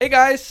Hey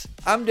guys,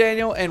 I'm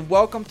Daniel and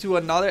welcome to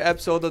another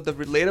episode of the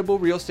Relatable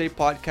Real Estate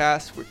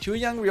Podcast. We're two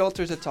young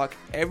realtors that talk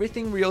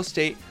everything real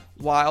estate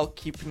while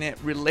keeping it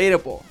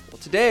relatable. Well,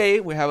 today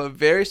we have a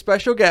very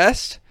special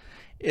guest.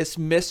 It's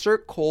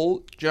Mr.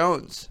 Cole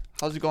Jones.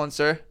 How's it going,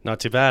 sir? Not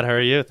too bad. How are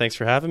you? Thanks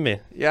for having me.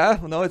 Yeah,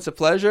 no, it's a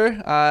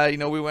pleasure.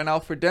 We went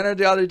out for dinner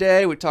the other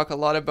day. We talk a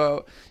lot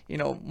about,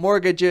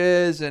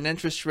 mortgages and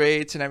interest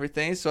rates and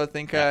everything. So I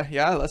think,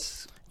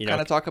 let's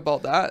kind of talk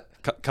about that.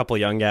 Couple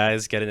young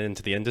guys getting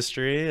into the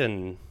industry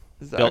and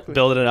Exactly.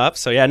 building it up.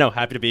 So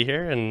happy to be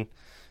here and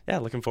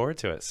looking forward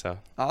to it. So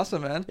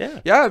Awesome, man.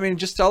 Yeah. I mean,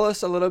 just tell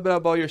us a little bit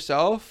about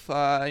yourself,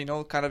 kind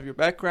of your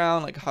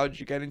background, like how did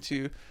you get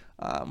into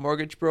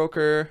mortgage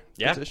broker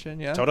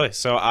position? Yeah, totally.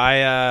 So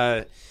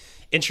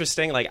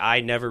interesting. Like I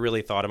never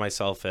really thought of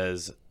myself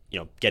as,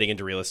 getting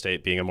into real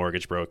estate, being a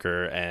mortgage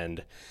broker,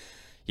 and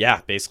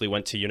basically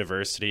went to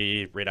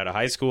university right out of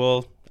high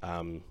school,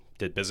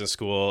 did business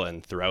school.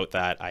 And throughout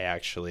that, I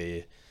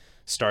actually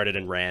started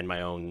and ran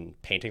my own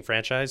painting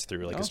franchise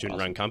through a student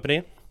run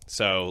company.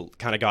 So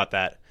kind of got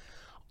that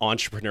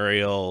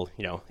entrepreneurial,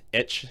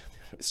 itch,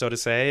 so to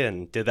say,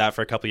 and did that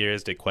for a couple of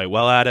years, did quite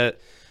well at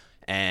it.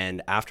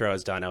 And after I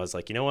was done, I was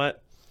like, you know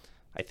what?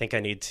 I think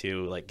I need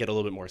to get a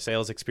little bit more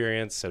sales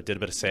experience. So did a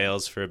bit of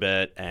sales for a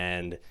bit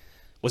and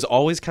was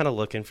always kind of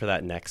looking for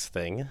that next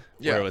thing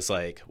where it was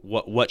like,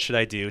 what should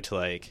I do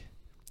to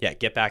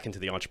get back into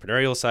the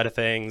entrepreneurial side of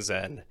things?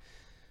 And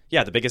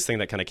the biggest thing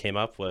that kind of came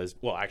up was,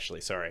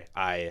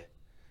 I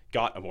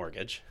got a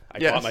mortgage. I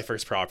bought my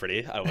first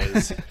property. I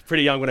was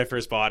pretty young when I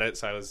first bought it.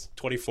 So I was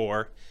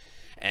 24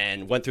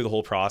 and went through the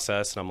whole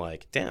process. And I'm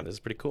like, damn, this is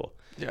pretty cool.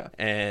 Yeah.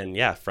 And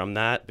from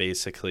that,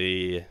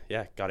 basically,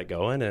 got it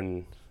going.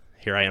 And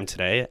here I am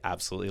today,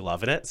 absolutely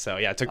loving it. So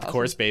I took the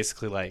course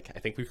basically I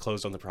think we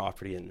closed on the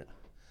property in,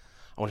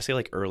 I want to say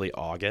early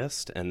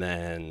August. And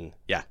then,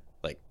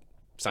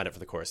 signed up for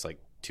the course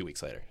 2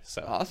 weeks later.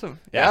 So awesome.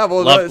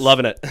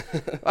 Loving it.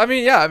 I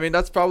mean,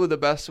 that's probably the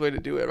best way to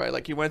do it,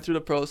 right? You went through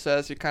the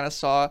process, you kind of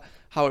saw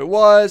how it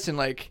was and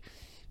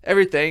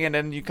everything. And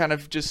then you kind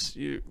of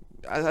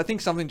I think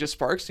something just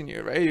sparks in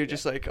you, right? You're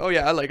just like, oh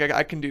yeah,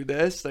 I can do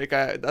this.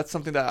 That's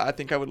something that I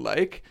think I would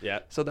like. Yeah.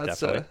 So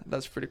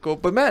that's pretty cool.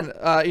 But man,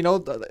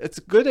 it's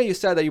good that you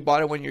said that you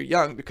bought it when you're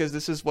young because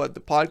this is what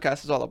the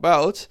podcast is all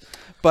about.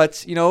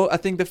 But I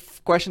think the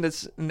question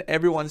that's in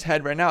everyone's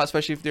head right now,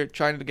 especially if they're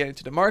trying to get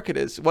into the market,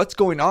 is what's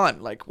going on?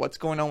 What's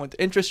going on with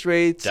interest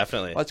rates?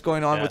 Definitely. What's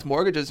going on with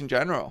mortgages in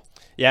general?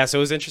 Yeah, so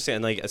it was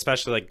interesting, and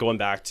especially going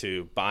back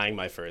to buying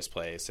my first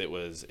place, it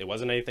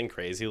wasn't anything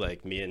crazy.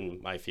 Me and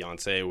my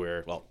fiance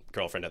were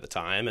girlfriend at the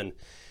time, and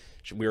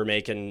we were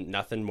making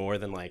nothing more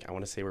than I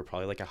want to say we're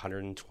probably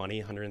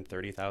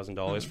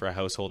 $130,000 for a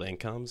household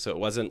income. So it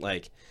wasn't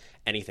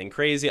anything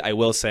crazy. I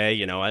will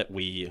say,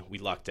 we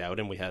lucked out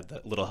and we had a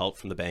little help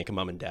from the bank of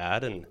mom and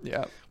dad, and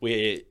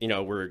we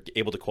were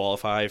able to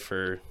qualify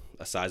for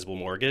a sizable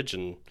mortgage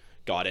and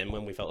got in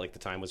when we felt like the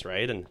time was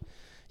right, and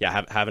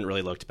haven't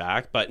really looked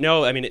back. But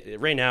no, I mean,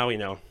 right now,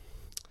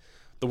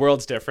 the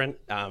world's different,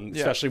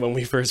 especially when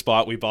we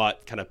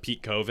bought kind of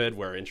peak COVID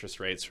where interest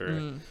rates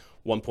were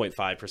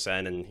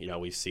 1.5%. And,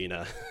 we've seen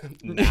a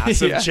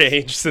massive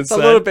change since then.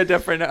 It's a little bit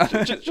different now.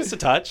 just a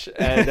touch.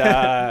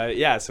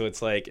 And so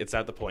it's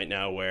at the point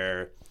now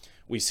where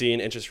we've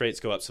seen interest rates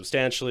go up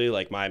substantially.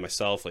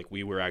 Myself,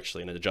 we were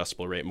actually in an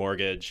adjustable rate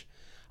mortgage.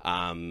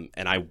 And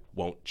I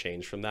won't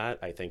change from that.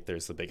 I think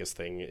there's the biggest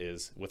thing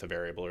is with a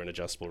variable or an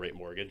adjustable rate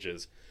mortgage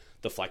is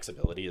the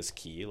flexibility is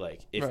key.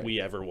 If we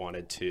ever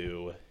wanted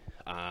to,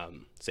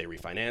 say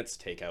refinance,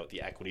 take out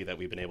the equity that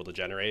we've been able to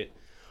generate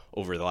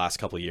over the last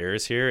couple of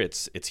years here,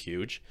 it's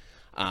huge.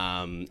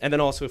 And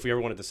then also if we ever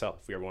wanted to sell,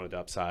 if we ever wanted to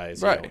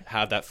upsize,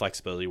 have that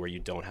flexibility where you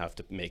don't have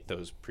to make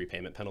those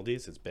prepayment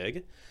penalties, it's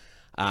big.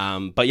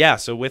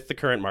 So with the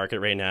current market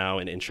right now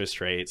and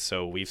interest rates,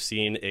 so we've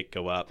seen it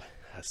go up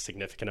a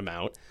significant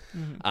amount.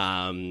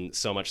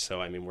 So much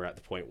so, I mean, we're at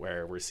the point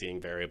where we're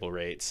seeing variable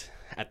rates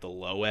at the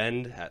low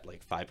end at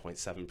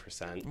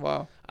 5.7%.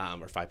 Wow.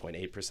 Or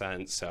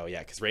 5.8%. So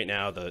because right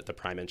now the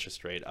prime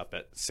interest rate up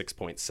at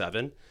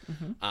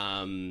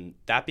 6.7.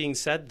 That being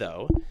said,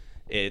 though,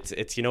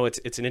 it's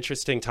an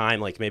interesting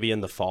time. Maybe in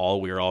the fall,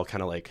 we were all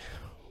kind of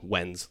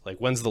when's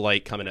the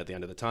light coming at the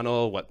end of the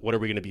tunnel? What are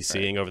we going to be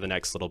seeing over the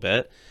next little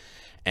bit?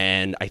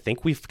 And I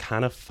think we've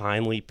kind of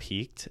finally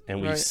peaked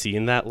and we've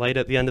seen that light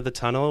at the end of the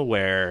tunnel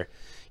where,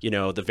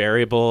 the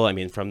variable, I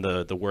mean, from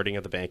the wording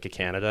of the Bank of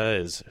Canada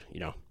is,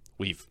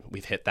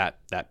 we've hit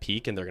that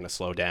peak and they're going to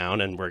slow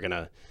down and we're going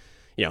to,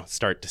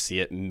 start to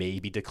see it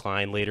maybe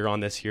decline later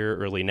on this year,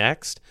 early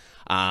next.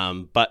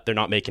 But they're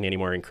not making any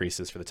more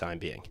increases for the time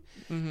being.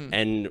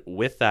 And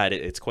with that,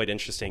 it's quite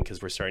interesting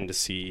because we're starting to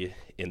see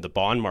in the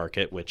bond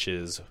market, which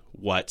is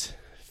what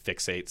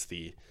fixates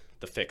the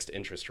fixed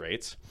interest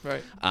rates,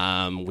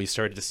 we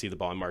started to see the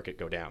bond market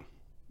go down,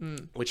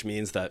 which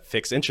means that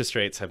fixed interest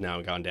rates have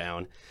now gone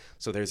down.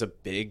 So there's a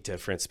big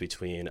difference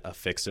between a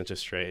fixed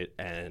interest rate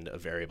and a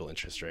variable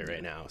interest rate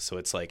right now. So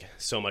it's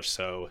so much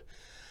so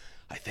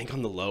I think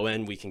on the low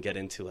end, we can get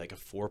into like a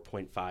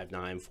 4.59,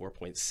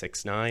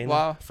 4.69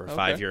 Wow. for a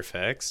Okay. 5-year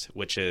fixed,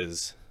 which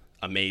is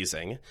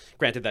amazing.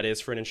 Granted, that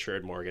is for an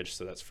insured mortgage,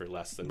 so that's for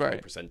less than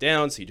 20%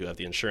 down. So you do have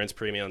the insurance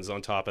premiums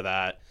on top of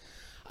that.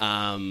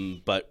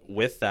 But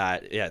with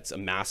that, yeah, it's a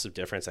massive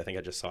difference. I think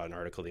I just saw an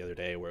article the other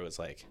day where it was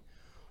like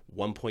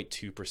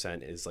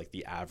 1.2% is like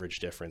the average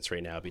difference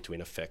right now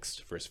between a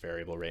fixed versus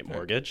variable rate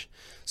mortgage.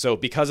 So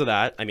because of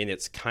that, I mean,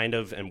 it's kind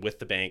of, and with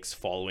the banks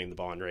following the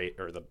bond rate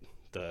or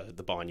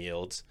the bond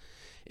yields,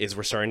 is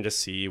we're starting to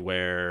see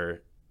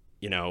where,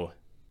 you know,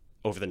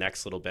 over the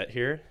next little bit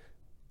here,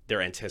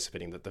 they're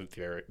anticipating that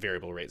the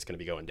variable rate is going to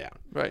be going down.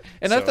 Right.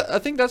 And So- I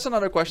think that's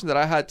another question that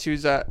I had too,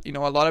 is that, you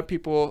know, a lot of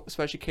people,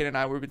 especially Cade and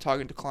I, we've been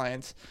talking to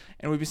clients,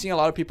 and we've been seeing a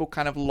lot of people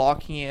kind of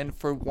locking in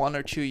for 1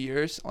 or 2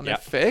 years on their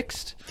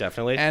fixed.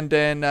 Definitely. And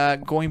then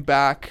going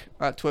back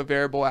to a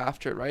variable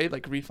after, right?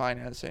 Like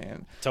refinancing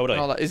and Totally.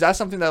 all that. Is that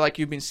something that like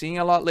you've been seeing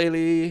a lot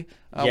lately?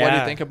 What do you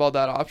Yeah. think about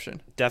that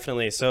option?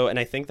 Definitely. So, and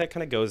I think that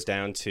kind of goes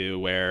down to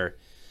where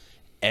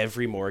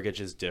every mortgage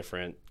is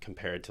different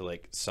compared to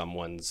like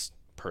someone's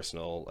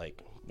personal,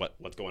 like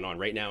what's going on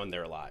right now in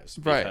their lives.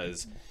 Right.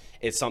 Because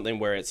it's something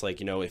where it's like,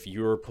 you know, if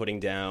you're putting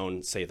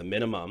down, say, the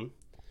minimum,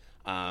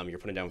 you're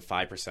putting down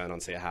 5% on,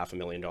 say, a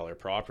 $500,000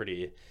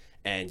 property,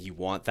 and you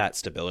want that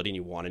stability and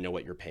you want to know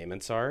what your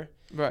payments are.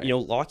 Right. You know,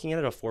 locking in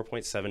at a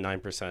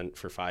 4.79%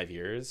 for 5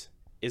 years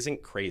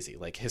isn't crazy.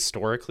 Like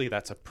historically,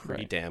 that's a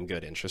pretty damn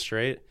good interest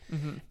rate.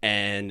 Mm-hmm.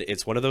 And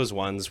it's one of those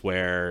ones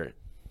where,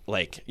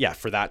 like, yeah,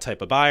 for that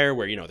type of buyer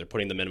where, you know, they're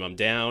putting the minimum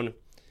down,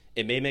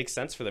 it may make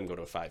sense for them to go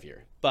to a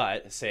 5-year.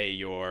 But say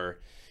you're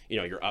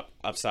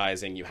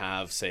upsizing, you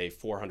have, say,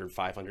 $400,000,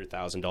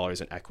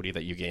 $500,000 in equity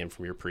that you gained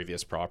from your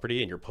previous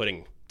property, and you're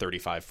putting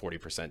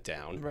 35-40%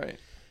 down. Right.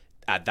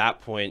 At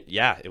that point,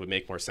 yeah, it would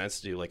make more sense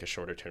to do like a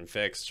shorter term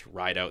fixed,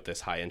 ride out this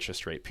high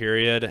interest rate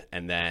period,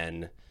 and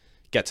then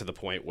get to the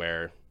point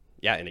where,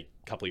 yeah, in a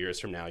couple of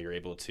years from now, you're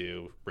able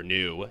to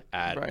renew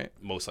at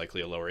most likely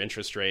a lower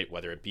interest rate,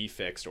 whether it be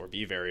fixed or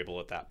be variable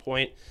at that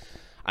point.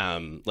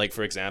 Like,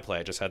 for example,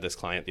 I just had this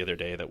client the other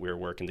day that we were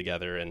working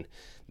together, and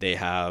they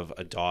have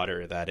a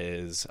daughter that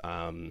is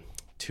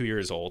 2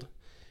 years old.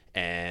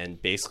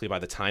 And basically by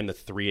the time the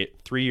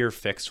three-year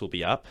fix will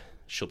be up,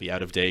 she'll be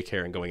out of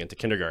daycare and going into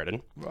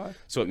kindergarten. Right.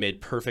 So it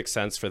made perfect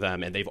sense for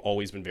them. And they've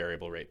always been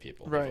variable rate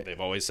people. Right. They've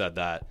always said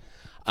that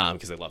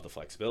because they love the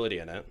flexibility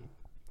in it.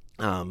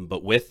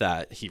 But with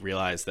that, he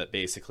realized that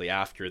basically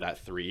after that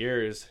 3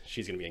 years,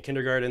 she's going to be in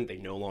kindergarten. They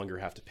no longer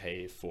have to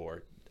pay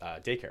for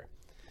daycare.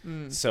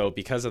 So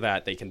because of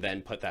that, they can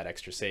then put that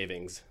extra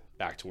savings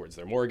back towards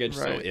their mortgage.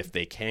 Right. So if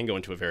they can go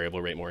into a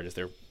variable rate mortgage,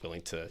 they're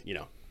willing to, you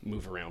know,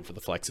 move around for the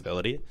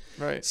flexibility.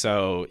 Right.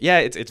 So yeah,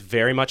 it's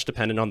very much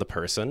dependent on the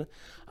person.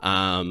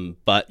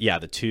 But yeah,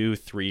 the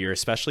 2-3 year,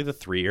 especially the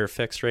 3-year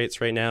fixed rates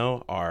right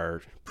now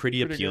are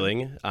pretty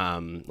appealing.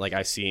 Like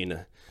I've seen,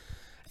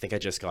 I think I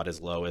just got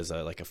as low as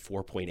like a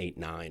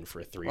 4.89 for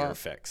a 3-year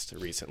fixed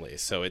recently.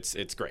 So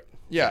it's great.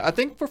 Yeah, I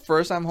think for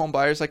first-time home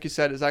buyers, like you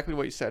said, exactly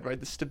what you said, right?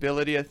 The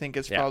stability, I think,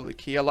 is probably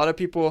key. A lot of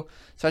people,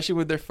 especially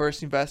with their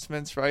first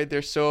investments, right?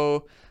 They're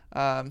so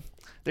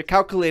they're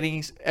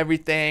calculating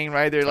everything,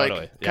 right? They're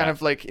like kind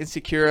of like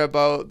insecure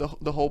about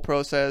the whole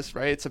process,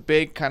 right? It's a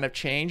big kind of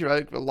change,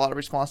 right? A lot of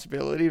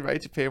responsibility,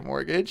 right, to pay a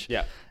mortgage.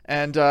 Yeah.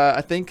 And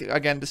I think,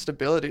 again, the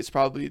stability is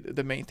probably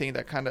the main thing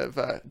that kind of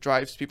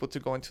drives people to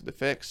go into the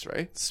fix,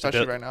 right?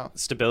 Especially right now.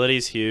 Stability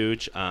is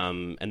huge.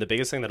 And the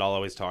biggest thing that I'll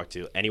always talk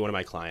to any one of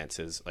my clients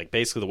is like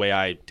basically the way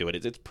I do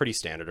it, it's pretty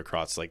standard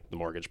across like the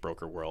mortgage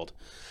broker world.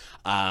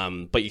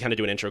 But you kind of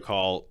do an intro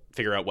call,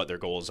 figure out what their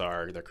goals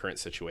are, their current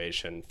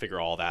situation, figure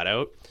all that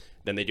out.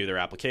 Then they do their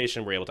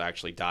application. We're able to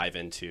actually dive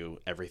into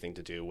everything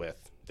to do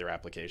with their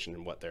application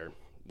and what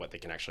they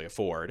can actually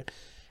afford.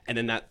 And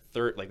then that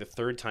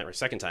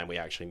second time we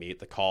actually meet,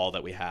 the call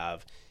that we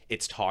have,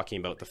 it's talking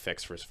about the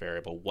fixed versus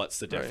variable. What's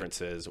the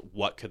differences? Right.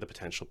 What could the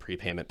potential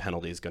prepayment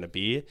penalty is going to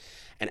be?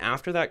 And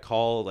after that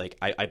call, like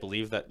I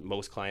believe that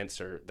most clients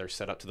they're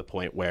set up to the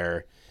point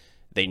where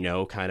they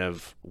know kind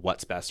of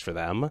what's best for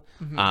them.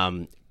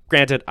 Mm-hmm.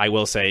 Granted, I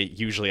will say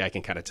usually I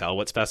can kind of tell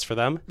what's best for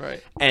them.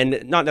 Right.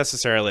 And not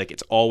necessarily like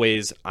it's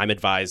always I'm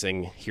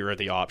advising, here are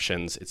the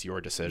options, it's your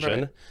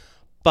decision. Right.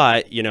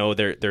 But, you know,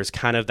 there's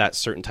kind of that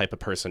certain type of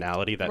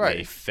personality that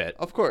may fit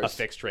a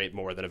fixed rate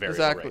more than a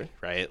variable rate,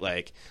 right?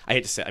 Like, I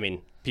hate to say, I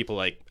mean, people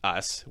like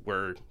us,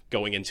 we're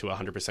going into a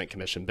 100%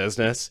 commission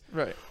business.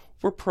 Right.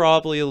 We're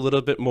probably a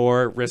little bit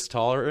more risk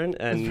tolerant,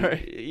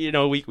 and you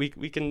know, we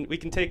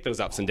can take those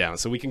ups and downs,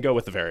 so we can go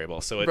with the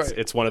variable. So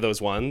it's one of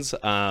those ones.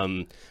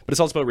 But it's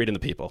also about reading the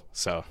people.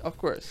 So of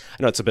course,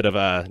 I know it's a bit of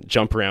a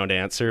jump around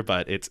answer,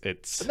 but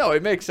it's no,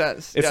 it makes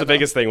sense. It's the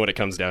biggest thing when it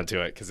comes down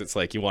to it, because it's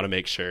like you want to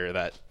make sure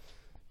that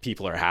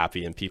people are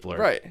happy and people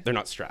are they're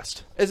not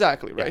stressed.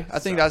 Exactly, right. Yeah, I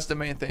think that's the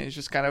main thing, is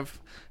just kind of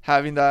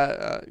having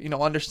that, you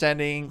know,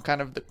 understanding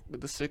kind of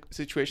the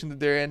situation that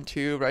they're in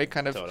too, right?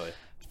 Kind of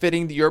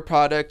fitting your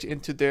product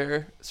into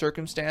their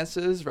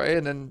circumstances, right?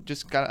 And then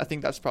just kind of, I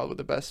think that's probably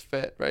the best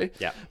fit, right?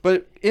 Yeah.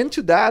 But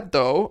into that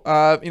though,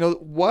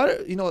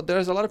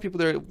 there's a lot of people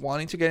that are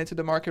wanting to get into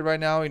the market right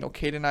now.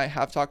 Cade and I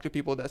have talked to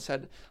people that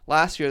said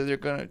last year they're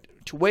going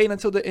to wait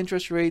until the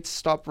interest rates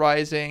stop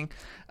rising,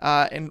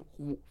 and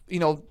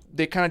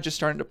they kind of just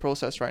starting the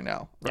process right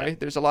now, right? Yeah.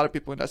 There's a lot of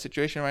people in that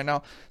situation right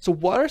now. So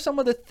what are some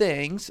of the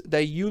things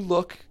that you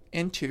look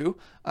into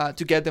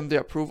to get them the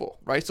approval,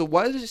 right? So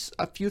what is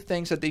a few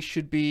things that they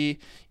should be,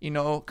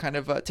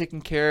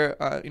 taking care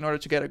in order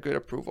to get a good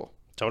approval?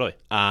 Totally.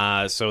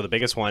 So the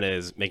biggest one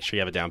is make sure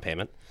you have a down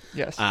payment.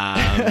 Yes.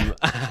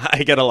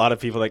 I get a lot of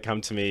people that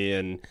come to me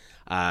and,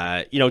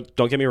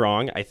 don't get me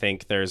wrong. I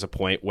think there's a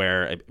point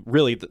where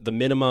really the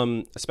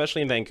minimum,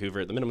 especially in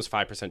Vancouver, the minimum is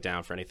 5%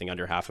 down for anything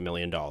under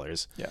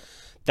 $500,000. Yeah.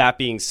 That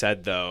being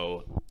said,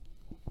 though,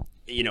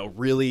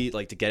 really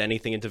like to get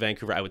anything into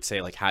Vancouver, I would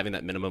say like having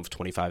that minimum of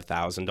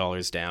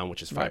 $25,000 down,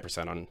 which is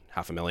 5% on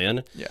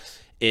 $500,000. Yes.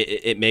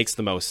 It makes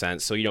the most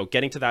sense. So,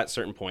 getting to that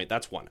certain point,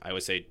 that's one. I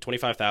would say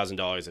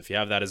 $25,000. If you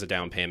have that as a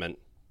down payment,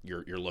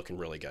 you're looking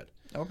really good.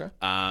 Okay.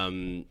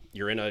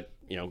 You're in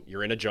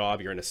a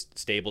job, you're in a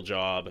stable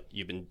job.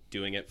 You've been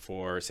doing it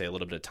for, say, a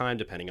little bit of time,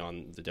 depending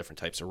on the different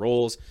types of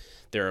roles.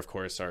 There, of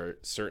course, are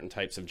certain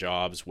types of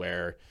jobs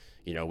where,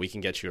 we can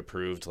get you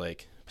approved,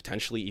 like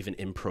potentially even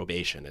in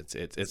probation. It's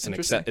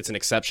an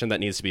exception that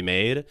needs to be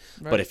made.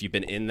 Right. But if you've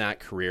been in that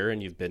career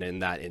and you've been in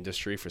that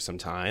industry for some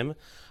time,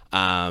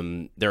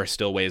 there are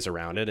still ways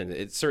around it, and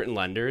it's certain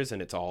lenders,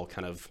 and it's all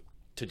kind of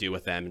to do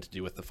with them and to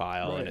do with the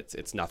file, right. And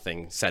it's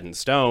nothing set in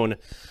stone.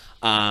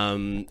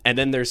 And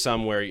then there's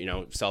some where,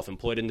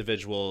 self-employed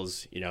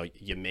individuals,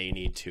 you may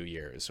need 2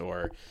 years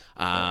or,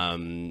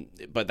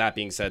 but that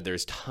being said,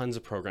 there's tons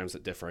of programs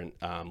that different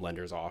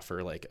lenders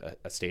offer, like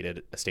a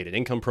stated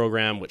income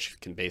program, which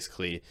can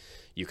basically,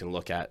 you can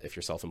look at if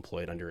you're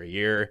self-employed under a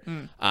year.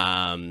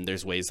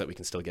 There's ways that we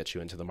can still get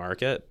you into the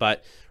market.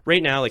 But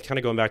right now, like kind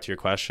of going back to your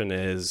question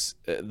is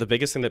the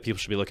biggest thing that people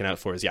should be looking out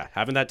for is,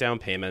 having that down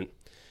payment,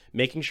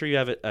 making sure you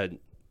have a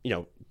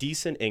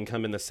decent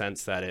income in the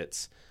sense that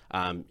it's,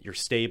 you're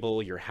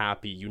stable, you're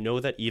happy.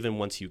 That even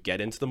once you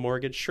get into the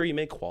mortgage, sure, you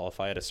may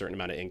qualify at a certain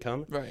amount of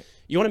income. Right.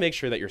 You want to make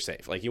sure that you're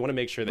safe. Like you want to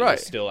make sure that you're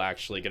still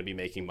actually going to be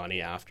making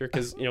money after,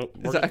 because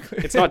exactly.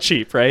 It's not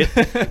cheap, right?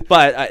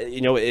 But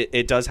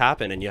it does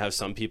happen, and you have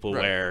some people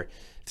where,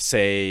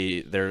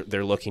 say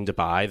they're looking to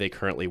buy. They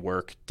currently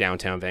work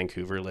downtown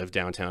Vancouver, live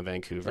downtown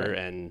Vancouver,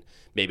 and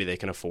maybe they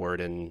can afford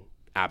in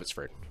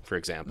Abbotsford, for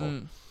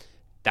example.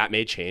 That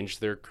may change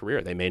their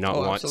career. They may not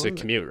want to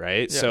commute,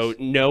 right? Yes. So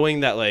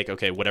knowing that, like,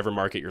 okay, whatever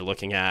market you're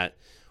looking at,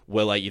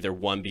 will I either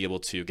one, be able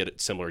to get a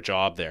similar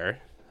job there,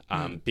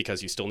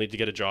 because you still need to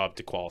get a job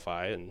to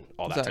qualify and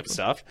all that type of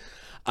stuff.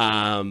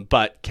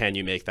 But can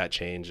you make that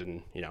change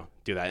and,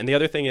 do that? And the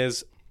other thing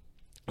is,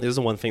 this is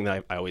the one thing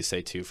that I always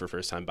say too for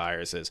first-time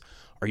buyers is,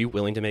 are you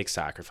willing to make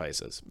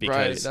sacrifices?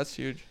 Because that's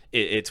huge.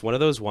 It's one of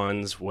those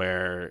ones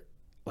where,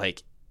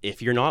 like,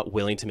 if you're not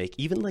willing to make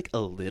even like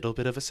a little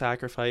bit of a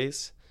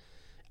sacrifice,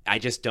 I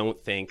just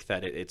don't think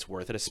that it's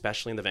worth it,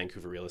 especially in the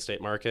Vancouver real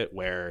estate market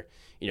where,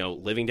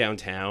 living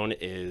downtown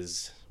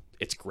it's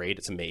great,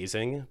 it's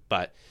amazing,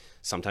 but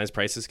sometimes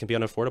prices can be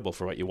unaffordable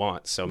for what you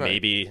want. So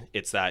maybe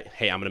it's that,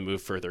 hey, I'm going to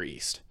move further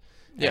east.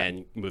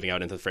 And moving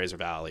out into the Fraser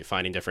Valley,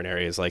 finding different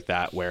areas like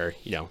that where,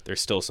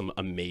 there's still some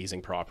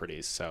amazing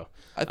properties. So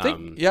I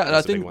think, and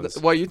I think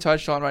what you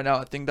touched on right now,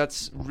 I think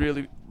that's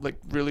really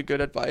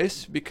good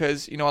advice,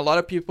 because, a lot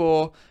of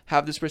people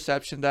have this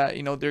perception that,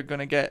 they're going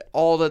to get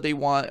all that they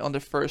want on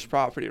their first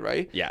property,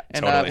 right? Yeah,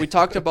 and totally. We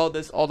talked about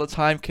this all the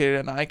time, Cade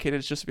and I. Cade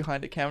is just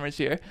behind the cameras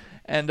here.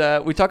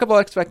 And we talk about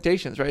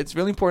expectations, right? It's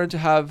really important to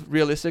have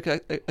realistic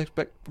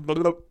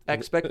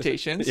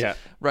expectations,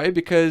 right?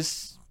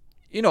 Because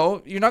you're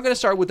not going to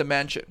start with a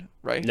mansion,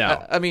 right?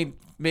 No. I mean,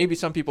 maybe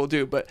some people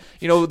do, but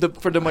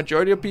for the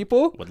majority of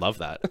people, would love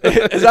that.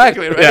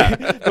 Exactly, right?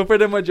 But for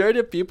the majority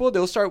of people,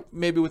 they'll start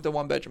maybe with the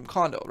 1-bedroom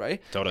condo, right?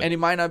 Totally. And it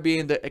might not be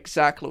in the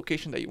exact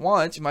location that you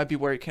want. It might be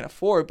where you can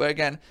afford. But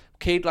again,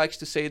 Cade likes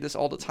to say this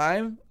all the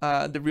time: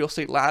 the real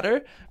estate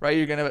ladder, right?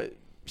 You're gonna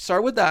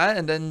start with that,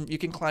 and then you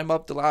can climb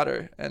up the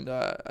ladder. And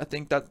I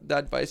think that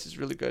advice is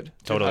really good.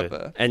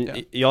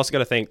 Totally. You also got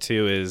to think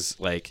too is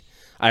like,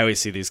 I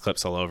always see these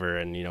clips all over,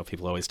 and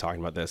people always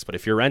talking about this, but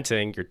if you're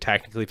renting, you're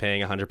technically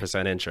paying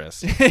 100%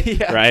 interest,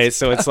 right?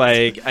 So it's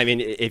like, I mean,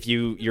 if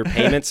your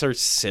payments are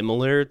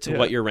similar to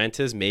what your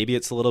rent is, maybe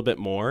it's a little bit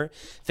more.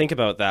 Think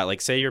about that.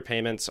 Like, say your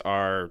payments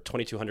are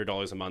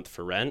 $2,200 a month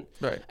for rent,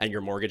 and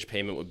your mortgage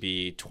payment would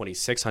be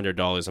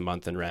 $2,600 a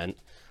month in rent.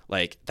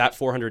 Like that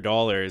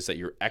 $400 that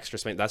you're extra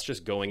spending, that's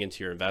just going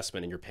into your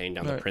investment, and you're paying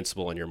down the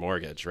principal on your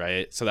mortgage,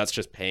 right? So that's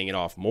just paying it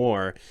off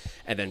more.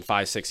 And then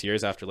 5-6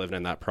 years after living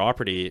in that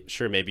property,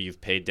 sure, maybe you've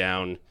paid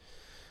down,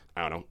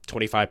 I don't know,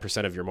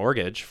 25% of your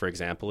mortgage, for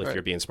example, if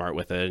you're being smart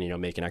with it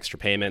and, making extra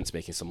payments,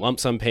 making some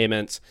lump sum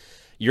payments.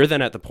 You're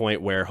then at the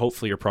point where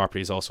hopefully your property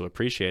is also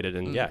appreciated,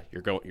 and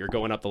you're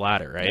going up the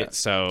ladder, right? Yeah,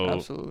 so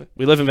absolutely.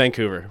 We live in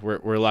Vancouver.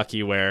 We're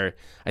lucky where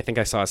I think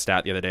I saw a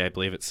stat the other day. I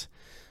believe it's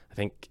I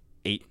think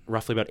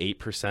roughly about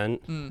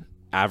 8%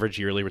 average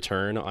yearly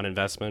return on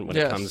investment when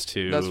it comes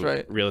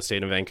to real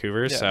estate in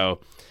Vancouver. Yeah. So,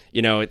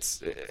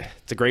 it's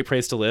a great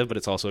place to live, but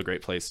it's also a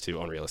great place to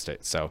own real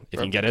estate. So if you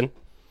can get in,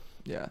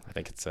 I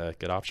think it's a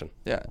good option.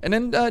 Yeah. And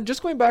then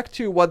just going back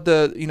to what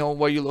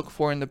what you look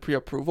for in the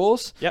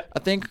pre-approvals. Yeah. I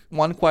think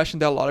one question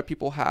that a lot of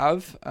people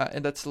have,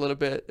 and that's a little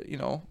bit,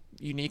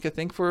 unique, I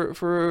think, for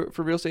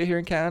real estate here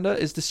in Canada,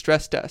 is the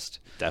stress test.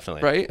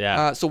 Definitely. Right?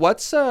 Yeah. So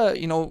what's,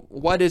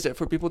 what is it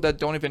for people that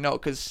don't even know?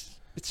 Because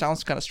it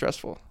sounds kind of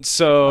stressful.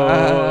 So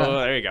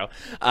there you go.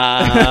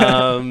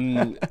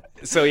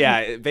 So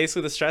yeah,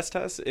 basically the stress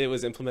test, it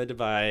was implemented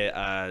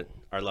by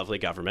our lovely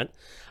government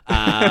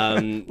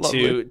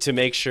to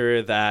make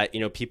sure that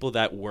people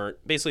that weren't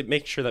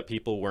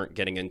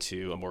getting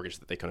into a mortgage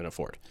that they couldn't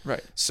afford.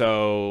 Right.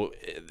 So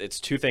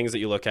it's two things that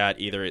you look at.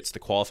 Either it's the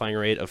qualifying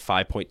rate of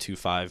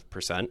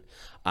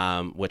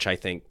 5.25%, which I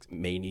think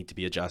may need to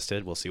be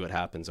adjusted. We'll see what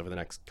happens over the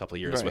next couple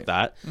of years with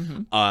that.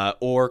 Mm-hmm.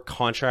 Or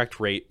contract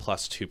rate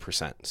plus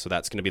 2%. So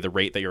that's going to be the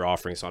rate that you're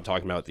offering. So I'm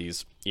talking about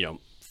these,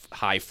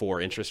 high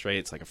 4 interest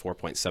rates, like a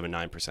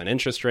 4.79%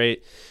 interest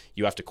rate.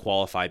 You have to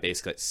qualify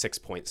basically at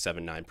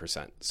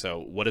 6.79%. So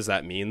what does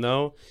that mean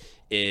though?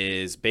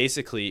 Is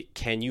basically,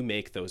 can you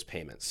make those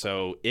payments?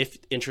 So if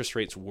interest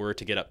rates were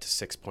to get up to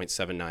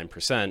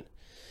 6.79%,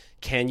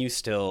 can you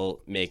still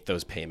make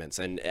those payments?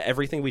 And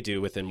everything we do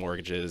within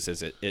mortgages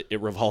is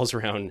it revolves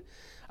around,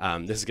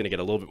 this is going to get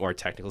a little bit more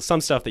technical, some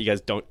stuff that you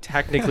guys don't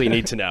technically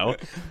need to know,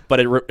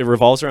 but it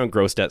revolves around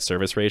gross debt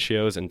service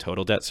ratios and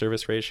total debt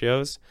service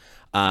ratios,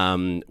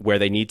 where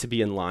they need to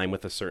be in line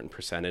with a certain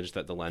percentage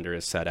that the lender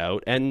has set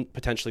out and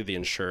potentially the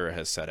insurer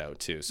has set out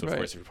too. So of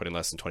course, if you're putting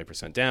less than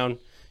 20% down,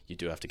 you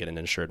do have to get an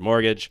insured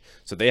mortgage.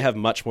 So they have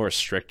much more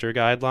stricter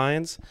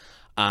guidelines.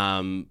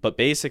 But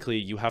basically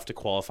you have to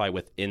qualify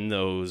within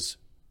those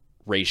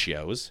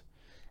ratios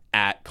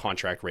at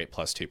contract rate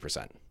plus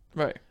 2%.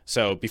 Right.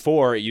 So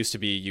before, it used to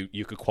be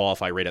you could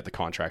qualify right at the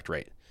contract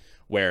rate,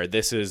 where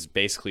this is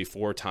basically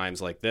 4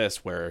 times like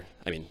this, where,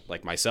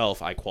 like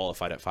myself, I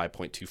qualified at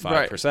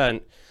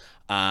 5.25%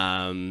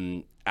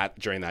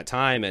 during that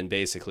time. And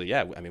basically,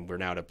 we're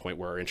now at a point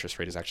where our interest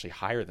rate is actually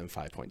higher than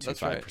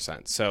 5.25%.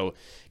 Right. So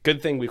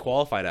good thing we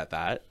qualified at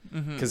that,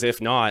 because if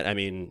not,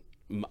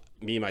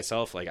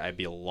 myself, I'd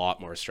be a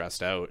lot more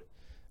stressed out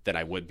than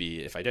I would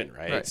be if I didn't,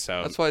 right?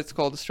 So that's why it's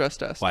called the stress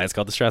test.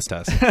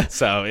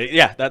 So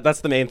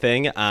that's the main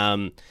thing.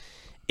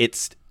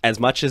 It's as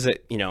much as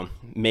it,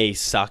 may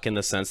suck in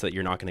the sense that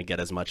you're not going to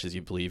get as much as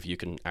you believe you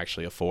can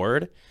actually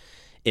afford,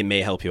 it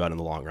may help you out in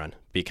the long run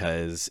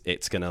because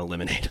it's going to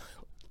eliminate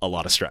a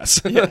lot of stress.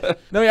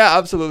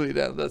 Absolutely.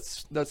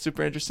 That's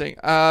super interesting.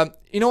 I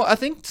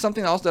think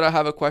something else that I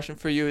have a question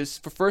for you is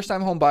for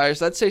first-time home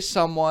buyers. Let's say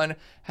someone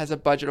has a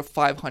budget of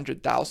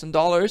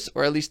 $500,000,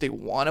 or at least they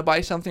want to buy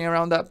something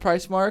around that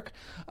price mark.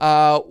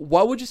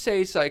 What would you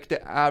say is like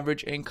the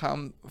average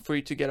income for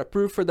you to get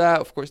approved for that?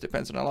 Of course,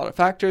 depends on a lot of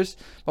factors.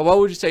 But what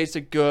would you say is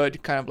a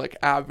good kind of like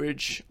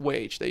average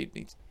wage that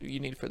you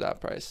need for that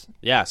price?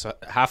 Yeah, so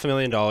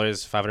 $500,000,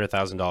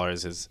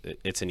 $500,000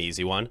 it's an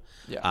easy one.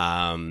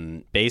 Yeah.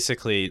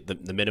 Basically,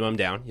 the minimum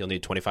down, you'll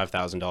need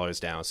 $25,000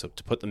 down. So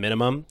to put the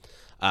minimum,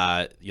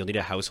 you'll need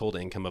a household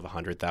income of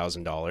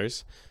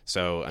 $100,000.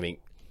 So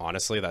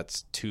honestly,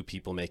 that's 2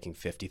 people making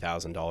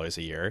 $50,000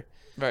 a year.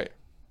 Right.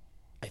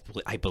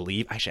 I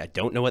believe, actually, I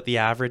don't know what the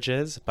average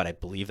is, but I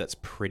believe that's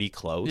pretty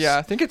close. Yeah,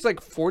 I think it's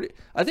like 40.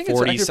 I think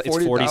 40, it's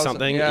 40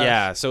 something.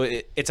 Yeah. So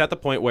it's at the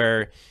point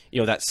where,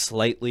 that's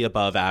slightly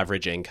above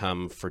average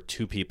income for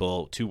 2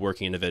 people, 2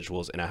 working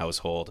individuals in a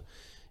household.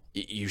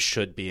 You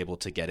should be able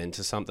to get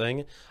into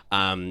something.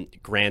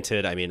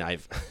 Granted, I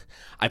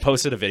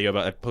posted a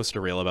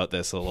reel about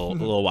this a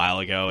little while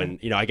ago, and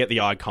I get the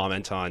odd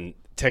comment on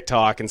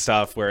TikTok and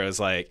stuff where it was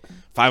like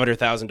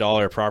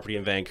 $500,000 property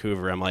in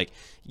Vancouver. I'm like,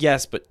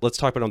 yes, but let's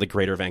talk about it on the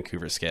Greater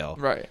Vancouver scale.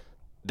 Right.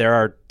 There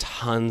are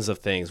tons of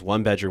things,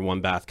 1 bedroom,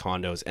 1 bath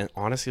condos, and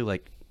honestly,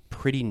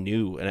 pretty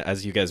new,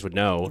 as you guys would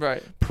know,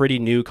 right, pretty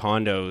new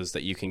condos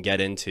that you can get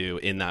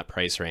into in that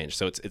price range.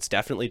 So it's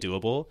definitely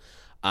doable.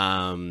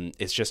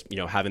 It's just,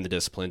 having the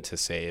discipline to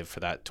save for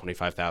that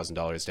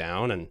 $25,000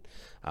 down. And,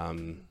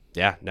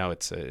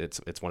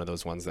 it's one of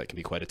those ones that can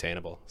be quite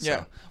attainable.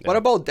 So, What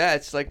about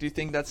debts? Do you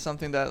think that's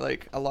something that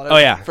a lot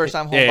of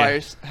first-time home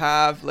buyers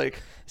have,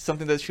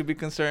 something that should be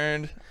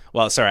concerned?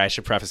 Well, sorry, I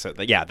should preface it.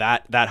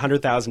 That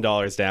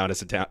 $100,000 down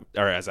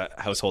as a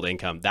household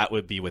income, that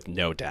would be with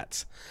no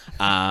debts.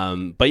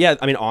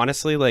 But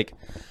honestly,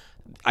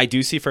 I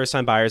do see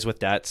first-time buyers with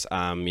debts,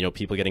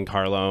 people getting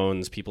car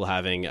loans, people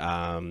having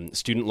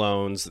student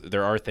loans.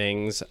 There are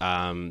things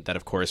that,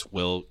 of course,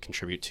 will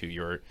contribute to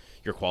your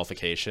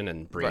qualification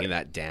and bringing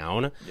that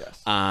down.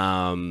 Yes.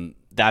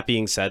 That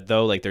being said,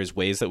 though, there's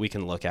ways that we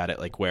can look at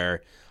it,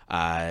 where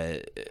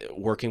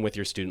working with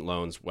your student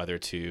loans, whether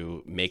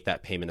to make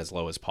that payment as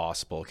low as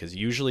possible, because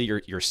usually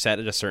you're set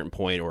at a certain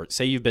point, or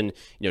say you've been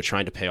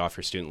trying to pay off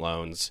your student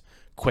loans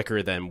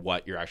quicker than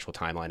what your actual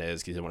timeline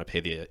is, because you don't want to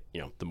pay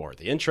the more of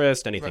the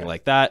interest, anything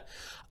like that.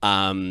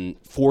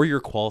 For your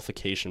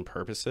qualification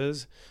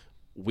purposes,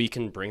 we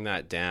can bring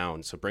that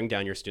down. So bring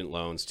down your student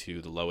loans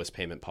to the lowest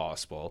payment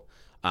possible.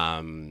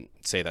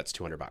 Say that's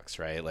 $200,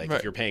 right? Like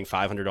if you're paying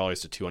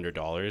 $500 to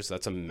 $200,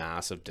 that's a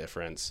massive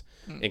difference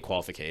in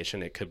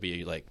qualification. It could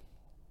be like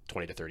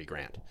 20 to 30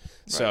 grand. Right.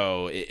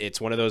 So it's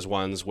one of those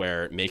ones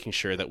where making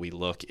sure that we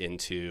look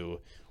into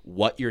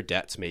what your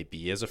debts may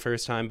be as a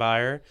first time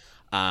buyer.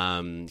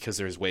 Because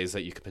there's ways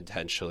that you could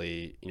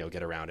potentially,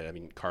 get around it. I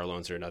mean, car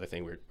loans are another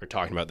thing. We're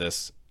talking about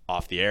this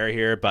off the air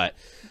here, but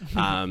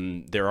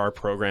there are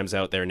programs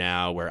out there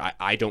now where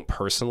I don't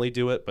personally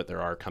do it, but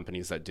there are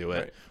companies that do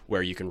it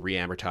where you can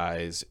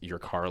re-amortize your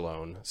car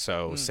loan.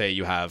 So say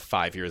you have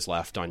 5 years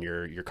left on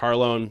your car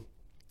loan,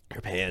 you're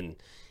paying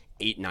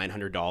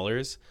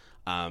 $800-900.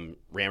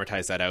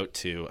 Re-amortize that out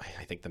to,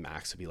 I think the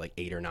max would be like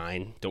 8 or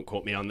 9. Don't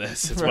quote me on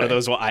this. It's one of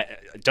those, I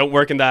don't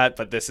work in that,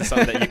 but this is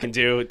something that you can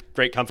do.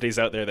 Great companies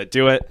out there that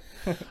do it.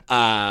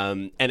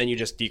 And then you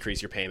just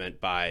decrease your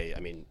payment by,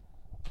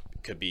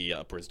 could be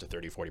upwards to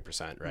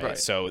 30-40%, right?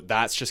 So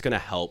that's just going to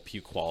help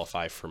you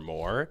qualify for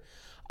more.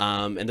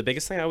 And the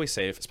biggest thing I always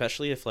say,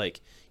 especially if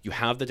like you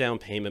have the down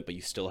payment, but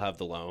you still have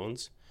the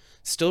loans,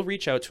 still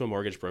reach out to a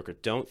mortgage broker.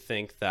 Don't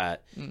think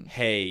that,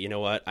 hey, you know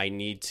what? I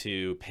need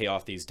to pay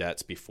off these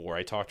debts before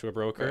I talk to a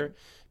broker.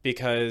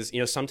 Because,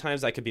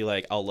 sometimes I could be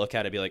like, I'll look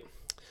at it, be like,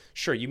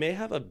 sure, you may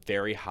have a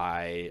very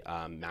high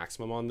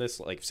maximum on this.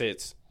 Like say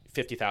it's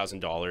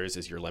 $50,000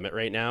 is your limit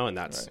right now, and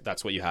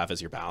that's what you have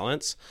as your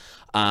balance.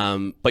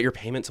 But your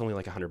payment's only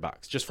like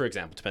 $100, just for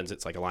example. Depends.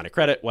 It's like a line of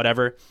credit,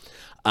 whatever.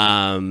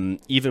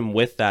 Even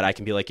with that, I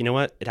can be like, you know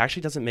what? It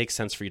actually doesn't make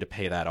sense for you to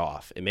pay that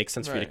off. It makes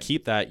sense for you to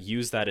keep that,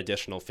 use that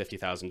additional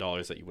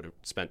 $50,000 that you would have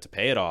spent to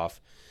pay it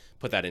off,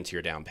 put that into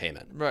your down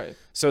payment. Right.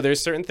 So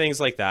there's certain things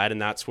like that,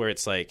 and that's where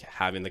it's like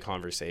having the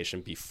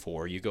conversation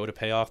before you go to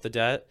pay off the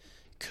debt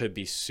could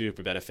be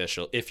super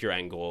beneficial if your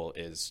end goal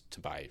is to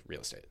buy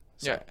real estate.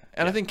 So,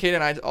 I think Cade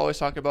and I always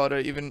talk about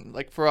it, even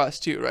like for us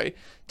too, right?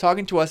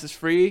 Talking to us is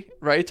free,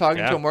 right?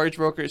 Talking to a mortgage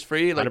broker is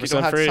free. Like you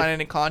don't have to sign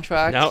any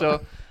contract. No.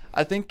 So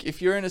I think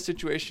if you're in a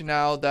situation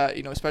now that,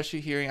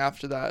 especially hearing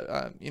after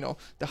that,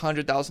 the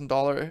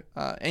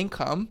 $100,000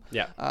 income,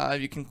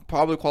 you can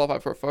probably qualify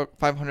for a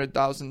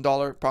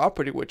 $500,000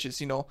 property, which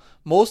is,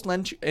 most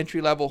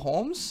entry level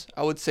homes,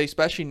 I would say,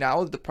 especially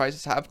now that the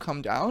prices have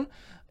come down,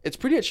 it's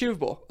pretty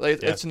achievable.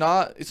 Like it's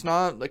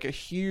not like a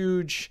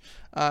huge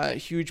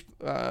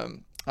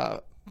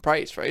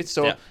price, right?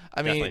 So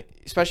definitely.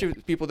 Especially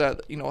with people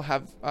that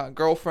have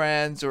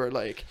girlfriends or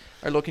like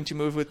are looking to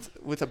move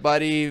with a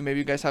buddy, maybe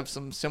you guys have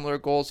some similar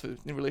goals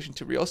in relation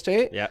to real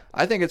estate.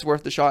 I think it's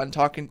worth the shot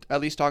and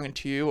at least talking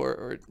to you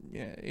or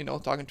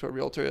talking to a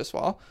realtor as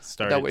well.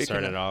 Start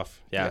it off.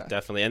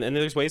 Definitely. And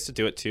there's ways to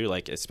do it too,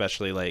 like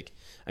especially like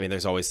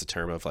there's always the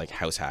term of like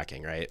house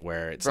hacking, right?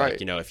 Where it's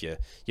like, if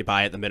you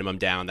buy at the minimum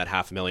down that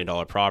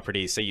 $500,000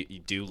 property, say you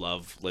do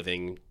love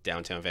living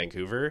downtown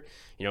Vancouver,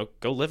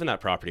 go live in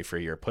that property for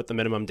a year, put the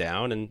minimum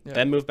down, and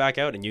then move back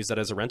out and use that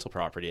as a rental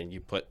property, and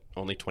you put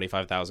only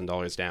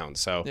 $25,000 down.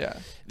 So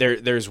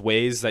there's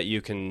ways that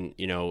you can,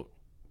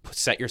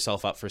 set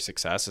yourself up for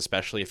success,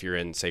 especially if you're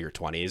in, say, your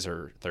 20s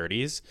or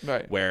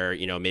 30s, where,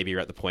 maybe you're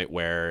at the point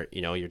where,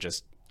 you're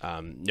just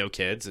no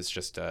kids. It's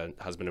just a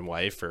husband and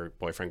wife or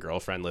boyfriend,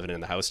 girlfriend living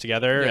in the house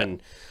together. And,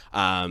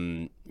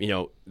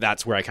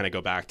 that's where I kind of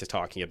go back to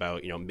talking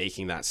about,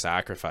 making that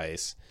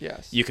sacrifice.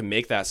 You can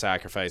make that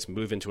sacrifice,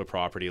 move into a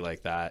property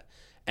like that.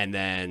 And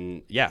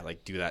then,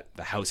 do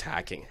the house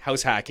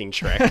hacking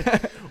trick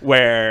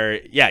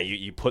where,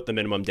 you put the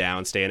minimum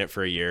down, stay in it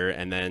for a year,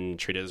 and then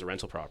treat it as a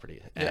rental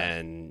property.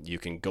 And you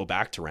can go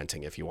back to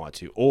renting if you want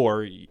to.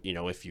 Or,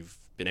 if you've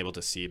been able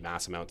to see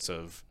mass amounts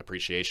of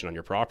appreciation on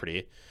your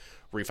property,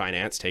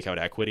 refinance, take out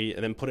equity,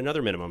 and then put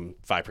another minimum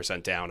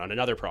 5% down on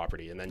another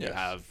property. And then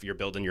you're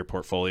building your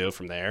portfolio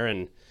from there.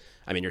 And,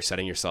 you're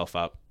setting yourself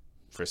up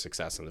for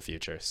success in the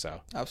future.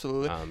 So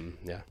absolutely.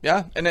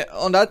 And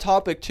on that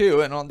topic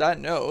too, and on that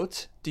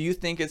note, do you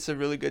think it's a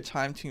really good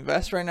time to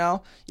invest right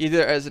now,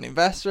 either as an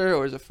investor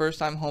or as a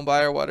first-time home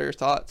buyer? What are your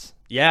thoughts?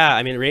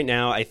 Right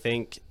now I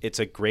think it's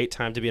a great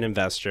time to be an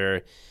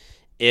investor.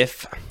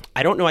 If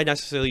I don't know, I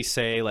necessarily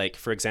say, like,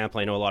 for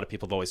example, I know a lot of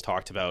people have always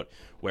talked about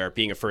where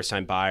being a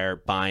first-time buyer,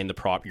 buying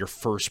your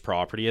first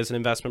property as an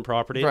investment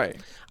property.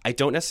 I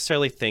don't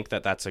necessarily think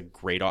that that's a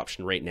great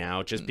option right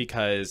now, just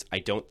because I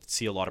don't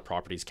see a lot of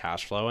properties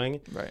cash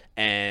flowing.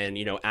 And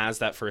as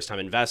that first-time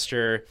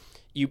investor,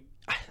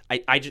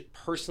 I just,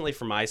 personally,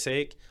 for my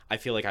sake, I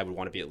feel like I would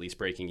want to be at least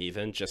breaking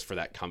even just for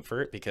that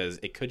comfort, because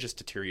it could just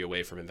deter you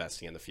away from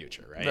investing in the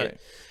future, right?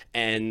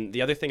 And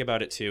the other thing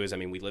about it too is,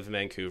 we live in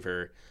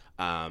Vancouver.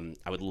 I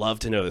would love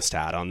to know the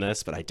stat on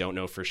this, but I don't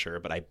know for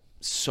sure. But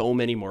so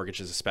many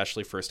mortgages,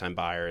 especially first-time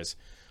buyers,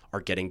 are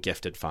getting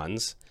gifted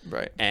funds.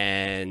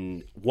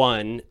 And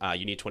one,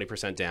 you need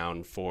 20%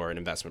 down for an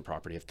investment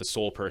property. If the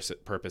sole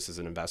purpose is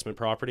an investment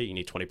property, you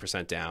need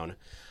 20% down.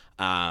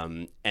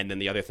 And then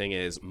the other thing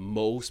is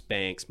most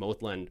banks,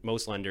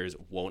 most lenders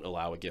won't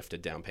allow a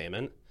gifted down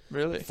payment.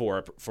 Really?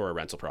 For a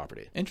rental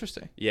property.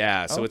 Interesting.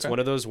 Yeah, so Okay. it's one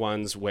of those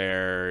ones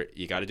where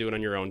you got to do it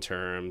on your own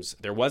terms.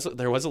 There was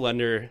a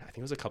lender, I think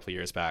it was a couple of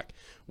years back,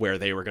 where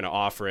they were going to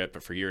offer it,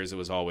 but for years it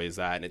was always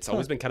that, and it's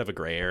always been kind of a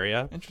gray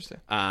area. Interesting.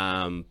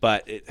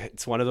 But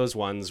it's one of those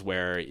ones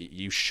where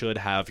you should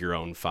have your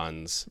own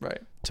funds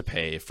Right. to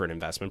pay for an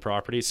investment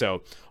property.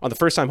 So on the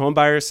first-time home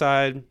buyer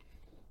side,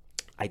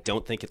 I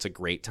don't think it's a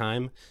great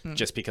time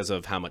just because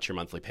of how much your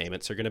monthly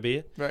payments are going to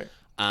be. Right.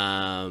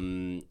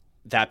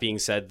 That being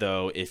said,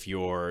 though, if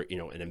you're,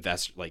 an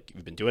investor, like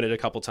you've been doing it a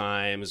couple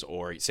times,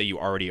 or say you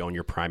already own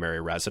your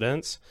primary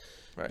residence,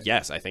 Right.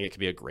 yes, I think it could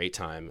be a great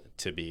time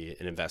to be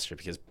an investor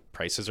because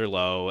prices are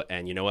low.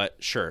 And you know what?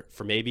 Sure,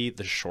 for maybe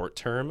the short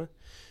term,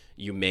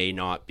 you may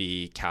not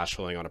be cash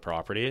flowing on a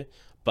property,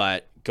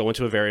 but go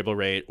into a variable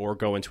rate or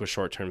go into a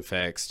short-term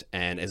fixed.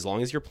 And as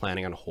long as you're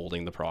planning on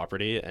holding the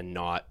property and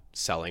not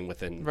selling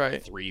within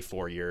Right.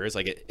 3-4 years,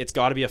 like it's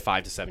got to be a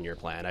 5 to 7 year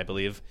plan, I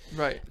believe.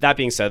 Right. That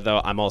being said, though,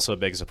 I'm also a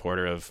big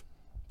supporter of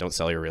don't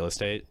sell your real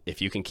estate.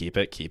 If you can keep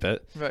it, keep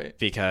it. Right.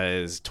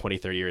 Because 20,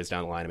 30 years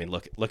down the line, I mean,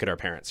 look at our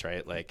parents,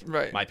 right? Like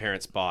Right. my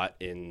parents bought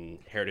in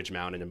Heritage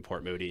Mountain in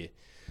Port Moody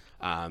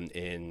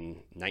in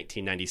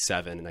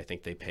 1997, and I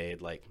think they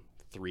paid like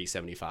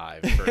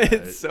 $375 for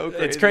It's so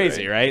crazy. It's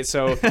crazy, right?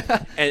 So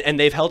and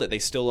they've held it. They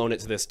still own it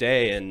to this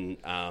day, and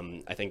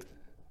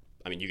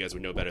I mean, you guys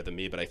would know better than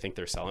me, but I think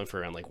they're selling for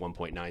around like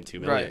 1.92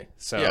 million. Right.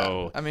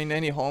 So yeah. I mean,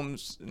 any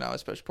homes now,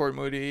 especially Port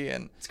Moody,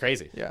 and it's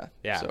crazy. yeah.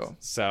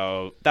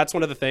 So that's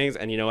one of the things,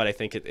 and you know what? I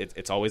think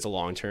it's always a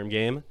long-term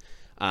game.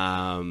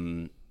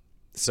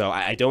 So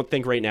I don't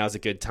think right now is a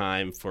good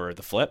time for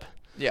the flip.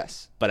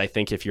 Yes. But I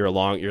think if you're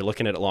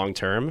looking at it long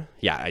term,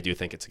 yeah, I do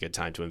think it's a good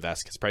time to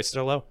invest because prices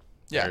are low.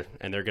 Yeah.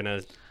 And they're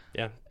gonna,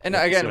 yeah. And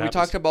we'll see again, what we happens.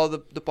 talked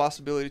about the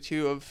possibility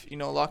too of,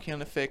 locking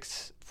on a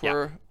fix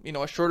for,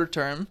 a shorter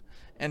term.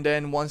 And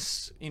then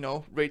once,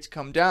 rates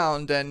come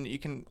down, then you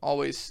can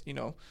always,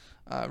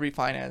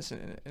 refinance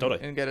and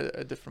Totally. and get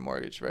a different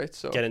mortgage, right?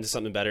 So Get into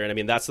something better. And I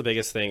mean, that's the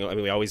biggest thing. I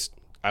mean, I always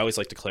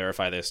like to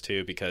clarify this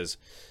too, because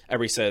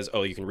everybody says,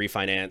 oh, you can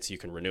refinance, you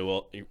can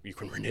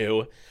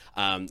renew.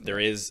 There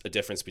is a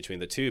difference between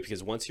the two,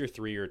 because once your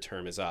 3-year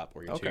term is up,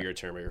 or your 2-year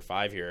term, or your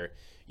 5-year,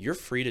 you're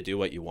free to do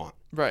what you want.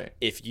 Right.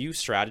 If you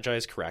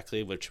strategize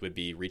correctly, which would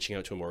be reaching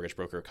out to a mortgage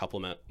broker a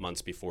couple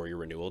months before your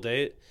renewal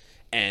date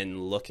and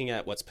looking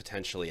at what's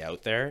potentially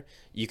out there,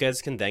 you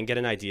guys can then get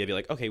an idea, be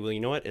like, okay, well, you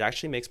know what? It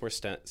actually makes more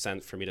sense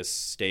for me to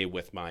stay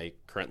with my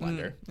current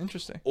lender.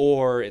 Interesting.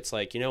 Or it's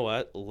like, you know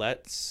what?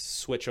 Let's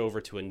switch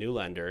over to a new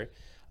lender.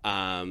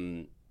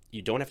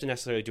 You don't have to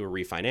necessarily do a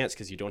refinance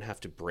because you don't have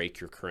to break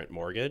your current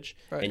mortgage.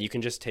 Right. And you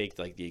can just take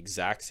like the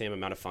exact same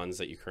amount of funds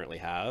that you currently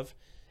have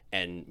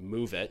and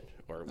move it,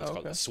 or what's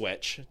called a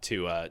switch,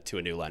 to a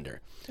new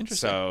lender.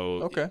 Interesting.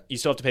 So you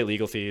still have to pay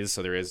legal fees,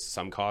 so there is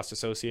some cost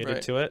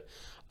associated to it.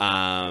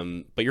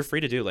 But you're free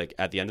to do, like,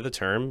 at the end of the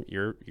term,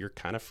 you're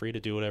kind of free to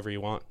do whatever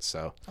you want.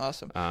 So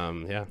awesome.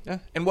 Yeah.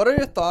 And what are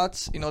your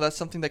thoughts? That's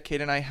something that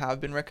Cade and I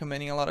have been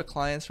recommending a lot of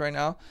clients right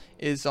now,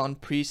 is on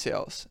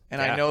pre-sales.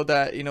 And I know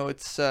that,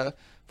 it's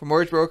for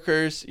mortgage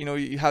brokers,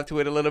 you have to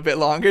wait a little bit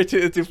longer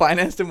to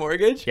finance the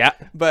mortgage. Yeah.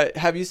 But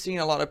have you seen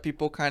a lot of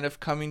people kind of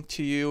coming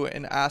to you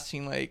and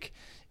asking like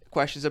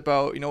questions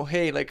about,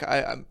 hey, like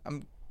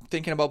I'm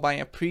thinking about buying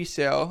a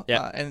pre-sale,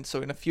 and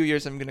so in a few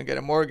years I'm going to get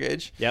a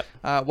mortgage. Yep.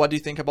 What do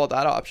you think about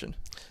that option?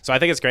 So I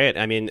think it's great.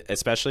 I mean,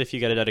 especially if you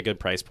get it at a good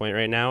price point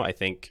right now, I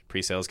think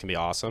pre-sales can be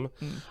awesome.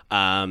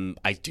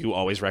 I do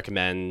always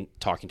recommend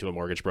talking to a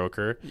mortgage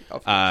broker,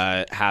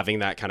 having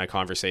that kind of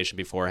conversation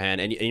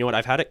beforehand. And you know what?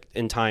 I've had it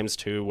in times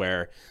too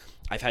where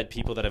I've had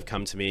people that have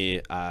come to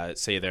me,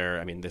 say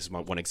this is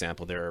one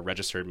example, they're a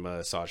registered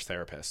massage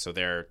therapist. So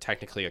they're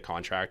technically a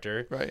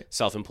contractor, right,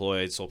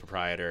 self-employed, sole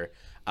proprietor,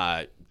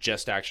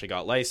 just actually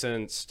got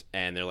licensed,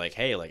 and they're like,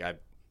 hey, like, I've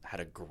had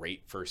a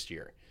great first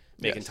year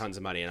making tons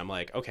of money. And I'm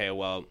like, okay,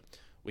 well,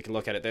 we can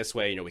look at it this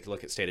way. We can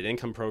look at stated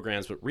income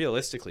programs, but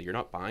realistically, you're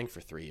not buying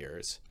for 3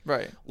 years.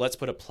 Right. Let's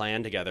put a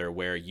plan together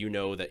where you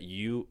know that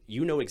you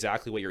know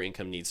exactly what your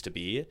income needs to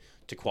be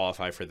to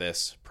qualify for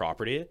this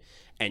property.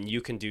 And you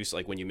can do, so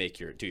like when you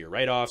do your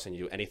write-offs and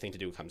you do anything to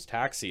do comes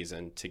tax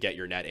season to get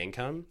your net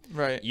income,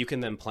 right, you can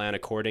then plan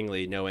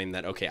accordingly, knowing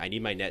that, okay, I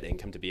need my net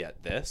income to be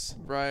at this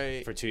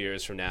right for 2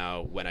 years from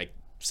now when I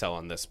sell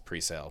on this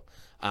pre-sale.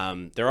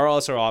 There are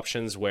also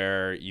options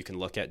where you can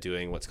look at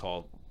doing what's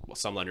called,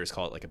 some lenders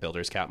call it like a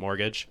builder's cap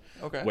mortgage,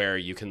 where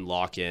you can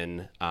lock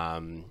in.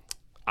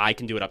 I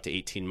can do it up to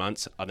 18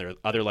 months.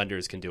 Other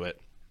lenders can do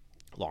it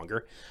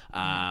longer.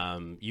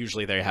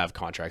 Usually they have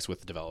contracts with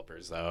the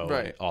developers though,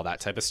 right, all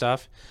that type of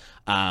stuff.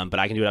 But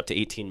I can do it up to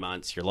 18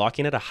 months. You're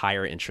locking at a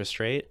higher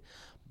interest rate,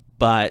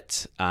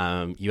 but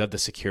you have the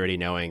security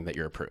knowing that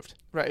you're approved.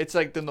 Right. It's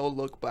like the no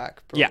look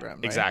back program.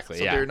 Yeah, exactly.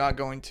 So they're not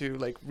going to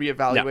like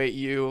reevaluate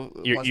you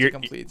once it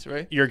completes,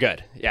 right? You're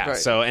good. Yeah. Right.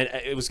 So, and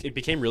it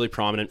became really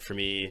prominent for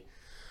me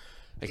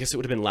I guess it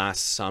would have been last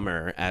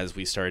summer as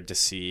we started to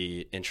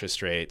see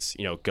interest rates,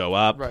 go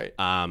up. Right.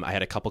 I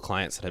had a couple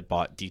clients that had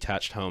bought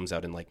detached homes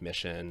out in like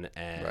Mission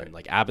and Right.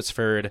 like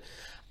Abbotsford.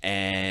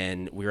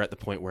 And we were at the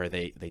point where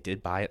they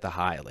did buy at the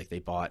high. Like they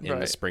bought in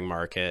the spring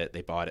market.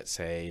 They bought at,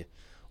 say,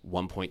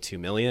 1.2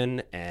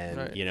 million. And,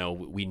 Right.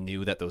 We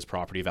knew that those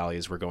property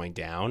values were going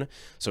down.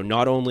 So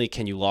not only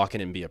can you lock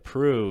in and be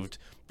approved,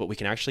 but we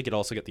can actually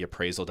also get the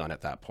appraisal done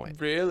at that point.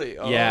 Really?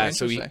 Oh, Yeah,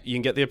 so interesting. you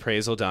can get the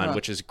appraisal done, Huh.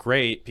 which is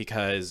great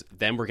because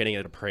then we're getting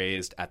it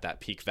appraised at that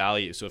peak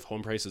value. So if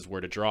home prices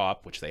were to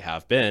drop, which they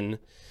have been,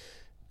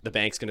 the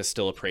bank's going to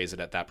still appraise it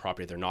at that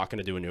property. They're not going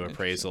to do a new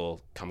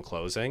appraisal come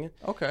closing.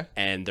 Okay.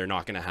 And they're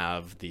not going to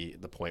have the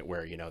point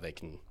where,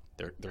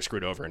 they're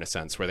screwed over in a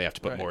sense where they have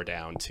to put Right. more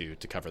down to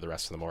cover the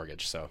rest of the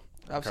mortgage. So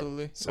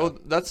Absolutely. So- Well,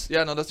 that's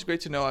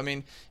great to know. I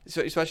mean,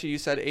 so especially you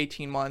said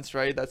 18 months,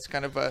 right? That's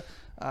kind of a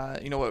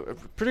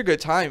pretty good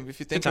time if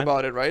you think time.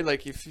 about it, right?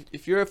 Like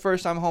if you're a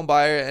first-time home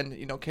buyer, and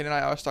Cade and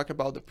I always talk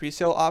about the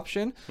pre-sale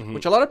option, Mm-hmm.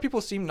 which a lot of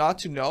people seem not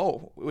to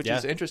know, which Yeah.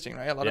 is interesting,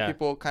 right? A lot of Yeah.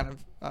 people kind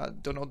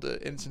of don't know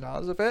the ins and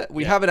outs of it.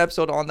 We Yeah. have an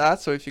episode on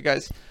that, so if you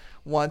guys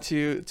want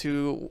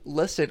to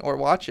listen or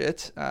watch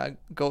it,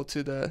 go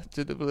to the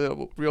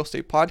Relatable Real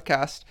Estate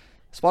Podcast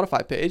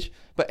Spotify page.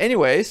 But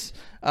anyways,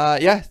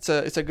 it's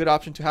a good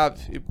option to have.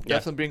 It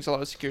definitely brings a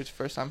lot of security to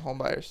first-time home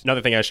buyers.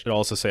 Another thing I should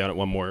also say on it,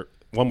 one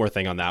more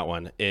thing on that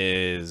one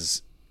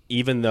is,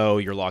 even though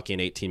you're locking in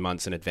 18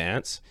 months in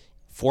advance,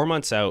 4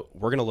 months out,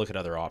 we're going to look at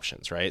other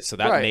options, right? So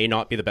that Right. may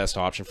not be the best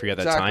option for you at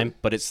that Exactly. time,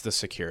 but it's the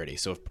security.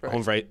 So if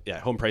Right.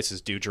 home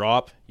prices do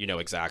drop, you know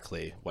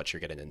exactly what you're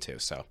getting into.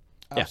 So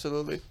yeah.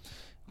 Absolutely.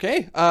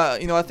 Okay.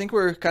 I think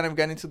we're kind of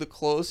getting to the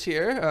close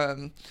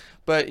here.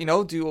 But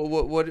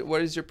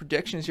what is your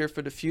predictions here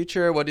for the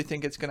future? What do you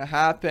think it's going to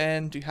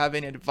happen? Do you have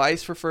any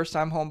advice for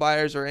first-time home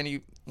buyers or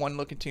anyone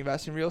looking to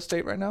invest in real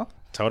estate right now?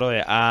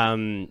 Totally.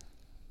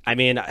 I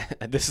mean,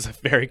 this is a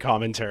very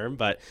common term,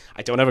 but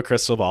I don't have a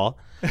crystal ball.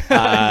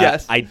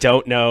 Yes. I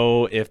don't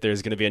know if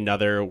there's going to be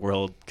another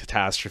world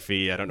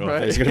catastrophe. I don't know Right.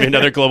 if there's going to be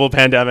another global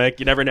pandemic.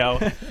 You never know.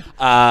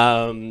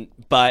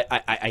 But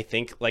I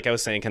think, like I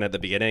was saying kind of at the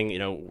beginning,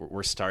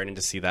 we're starting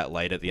to see that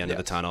light at the end of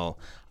the Yes. tunnel.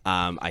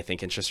 I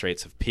think interest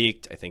rates have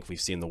peaked. I think we've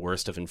seen the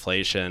worst of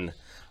inflation.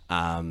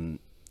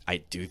 I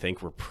do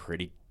think we're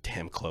pretty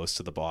damn close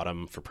to the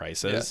bottom for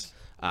prices.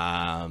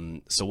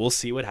 Yes. So we'll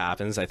see what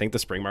happens. I think the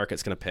spring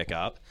market's going to pick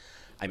up.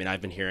 I mean,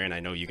 I've been hearing, I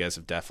know you guys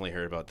have definitely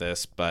heard about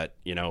this, but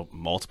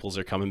multiples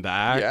are coming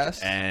back.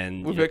 Yes.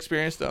 And We've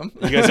experienced them.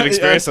 you guys have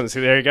experienced Yes. them. So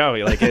there you go.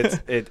 Like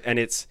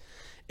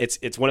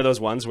it's one of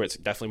those ones where it's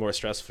definitely more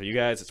stressful for you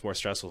guys. It's more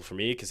stressful for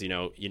me because,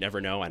 you never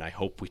know. And I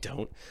hope we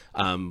don't,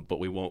 but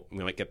we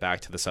might get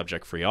back to the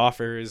subject free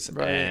offers.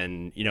 Right.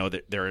 And,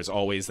 there is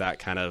always that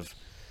kind of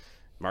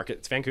market.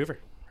 It's Vancouver,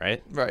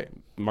 right? Right.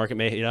 Market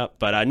may heat up,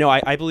 but no,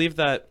 I believe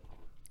that,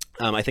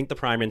 I think the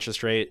prime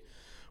interest rate,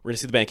 we're going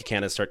to see the Bank of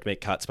Canada start to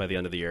make cuts by the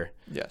end of the year.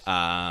 Yes.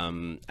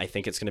 I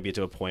think it's going to be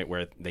to a point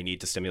where they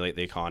need to stimulate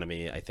the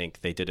economy. I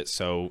think they did it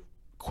so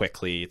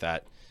quickly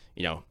that,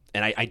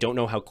 and I don't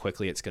know how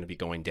quickly it's going to be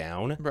going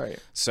down. Right.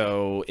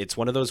 So it's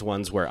one of those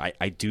ones where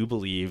I do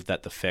believe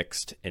that the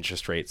fixed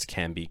interest rates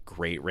can be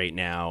great right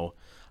now.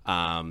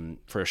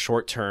 For a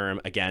short term,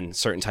 again,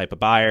 certain type of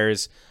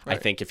buyers. Right. I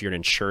think if you're an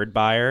insured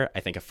buyer, I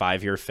think a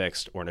 5-year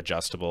fixed or an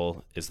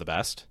adjustable is the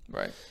best.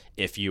 Right.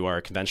 If you are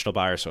a conventional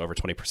buyer, so over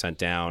 20%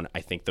 down,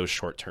 I think those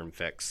short-term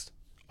fixed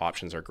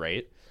options are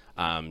great.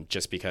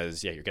 Just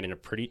because, you're getting a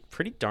pretty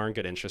darn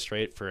good interest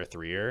rate for a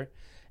 3-year,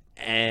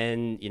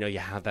 and you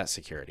have that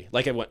security.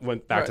 Like I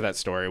went back to that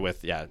story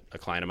with a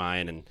client of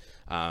mine,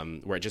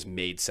 and where it just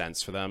made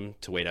sense for them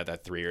to wait out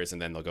that 3 years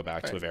and then they'll go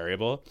back to a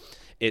variable.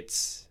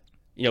 It's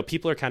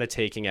people are kind of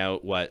taking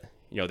out what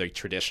they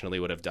traditionally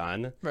would have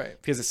done, Right.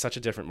 because it's such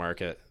a different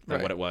market than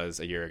Right. what it was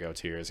a year ago,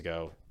 2 years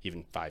ago,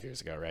 even 5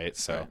 years ago, right?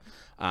 So,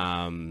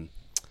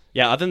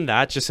 other than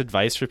that, just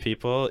advice for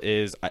people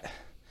is,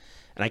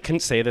 and I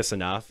couldn't say this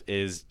enough,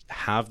 is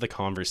have the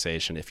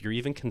conversation. If you're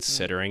even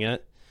considering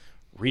it,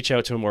 reach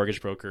out to a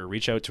mortgage broker,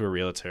 reach out to a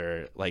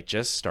realtor, like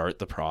just start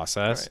the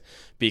process. Right.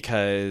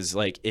 Because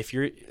like if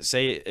you're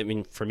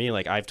for me,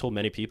 like I've told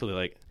many people, they're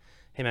like,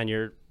 hey man,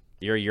 you're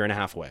a year and a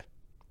half away.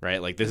 Right.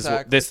 Like this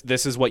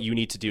is what you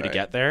need to do to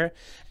get there.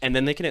 And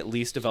then they can at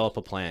least develop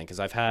a plan. Cause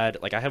I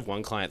have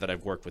one client that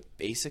I've worked with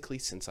basically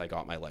since I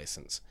got my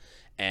license,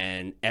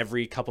 and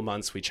every couple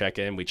months we check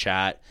in, we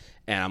chat,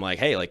 and I'm like,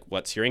 hey, like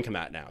what's your income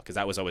at now? Cause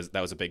that was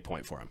a big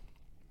point for him.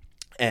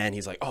 And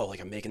he's like, oh,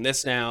 like I'm making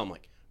this now. I'm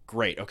like,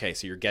 great. Okay.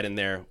 So you're getting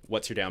there.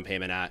 What's your down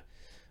payment at?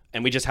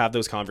 And we just have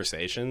those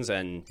conversations,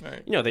 and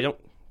they don't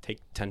take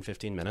 10,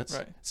 15 minutes.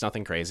 Right. It's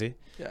nothing crazy.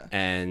 Yeah.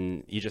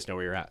 And you just know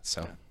where you're at.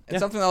 So. Yeah. And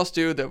something else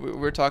too that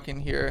we're talking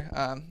here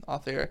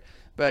off air.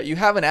 But you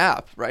have an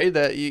app, right?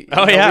 That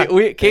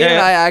Cade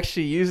and I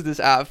actually use this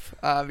app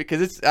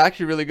because it's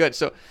actually really good.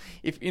 So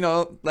if,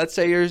 let's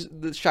say you're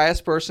the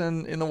shyest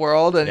person in the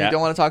world and you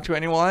don't want to talk to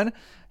anyone,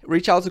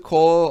 reach out to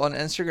Cole on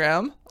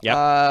Instagram.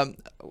 Yeah.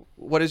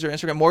 What is your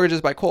Instagram? Mortgages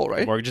by Cole,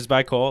 right? Mortgages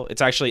by Cole.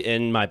 It's actually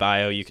in my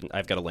bio.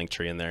 I've got a link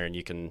tree in there, and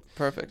you can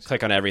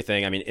click on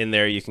everything. I mean, in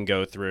there you can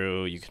go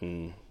through. You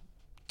can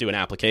do an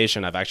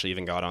application. I've actually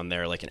even got on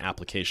there like an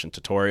application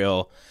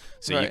tutorial,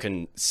 so you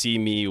can see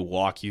me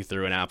walk you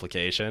through an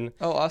application.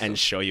 Oh, awesome. And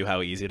show you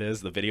how easy it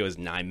is. The video is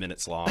 9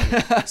 minutes long,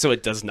 so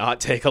it does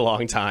not take a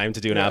long time to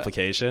do an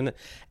application.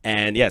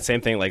 And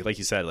same thing. Like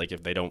you said, like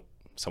if they don't.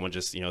 Someone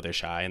just, they're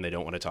shy and they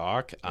don't want to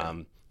talk.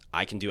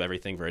 I can do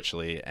everything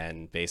virtually.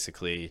 And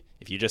basically,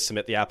 if you just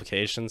submit the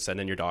application, send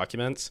in your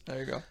documents. There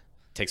you go. It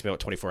takes me about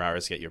 24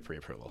 hours to get your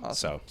pre-approval.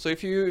 Awesome. So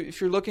if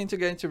you're looking to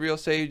get into real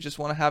estate, you just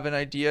want to have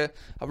a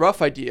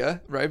rough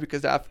idea, right?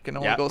 Because the app can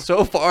only go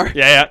so far.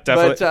 Yeah,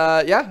 definitely.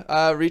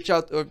 But reach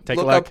out or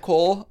look up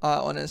Cole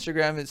on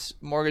Instagram. It's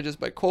Mortgages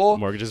by Cole.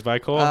 Mortgages by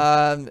Cole.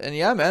 And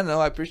man,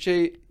 I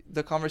appreciate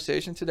the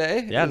conversation today.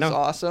 It was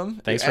awesome.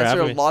 Thanks for having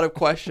me. Answered a lot of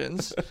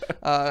questions.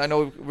 I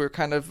know we're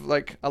kind of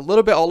like a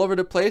little bit all over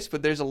the place,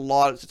 but there's a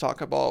lot to talk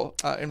about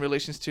in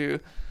relations to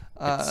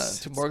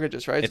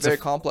mortgages, right? It's very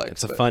complex.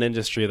 It's a fun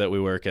industry that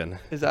we work in.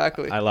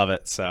 Exactly. I love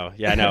it. So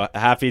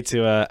happy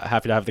to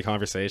have the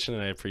conversation,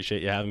 and I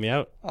appreciate you having me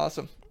out.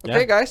 Awesome.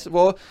 Okay, guys.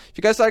 Well, if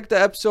you guys liked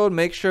the episode,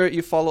 make sure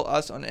you follow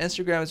us on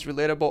Instagram. It's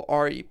Relatable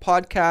RE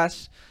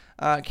Podcast.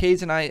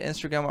 Cade's and I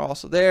Instagram are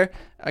also there.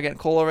 Again,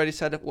 Cole already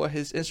said what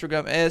his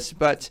Instagram is,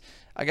 but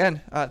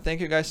again,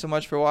 thank you guys so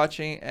much for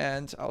watching,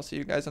 and I'll see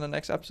you guys in the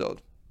next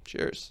episode.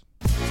 Cheers.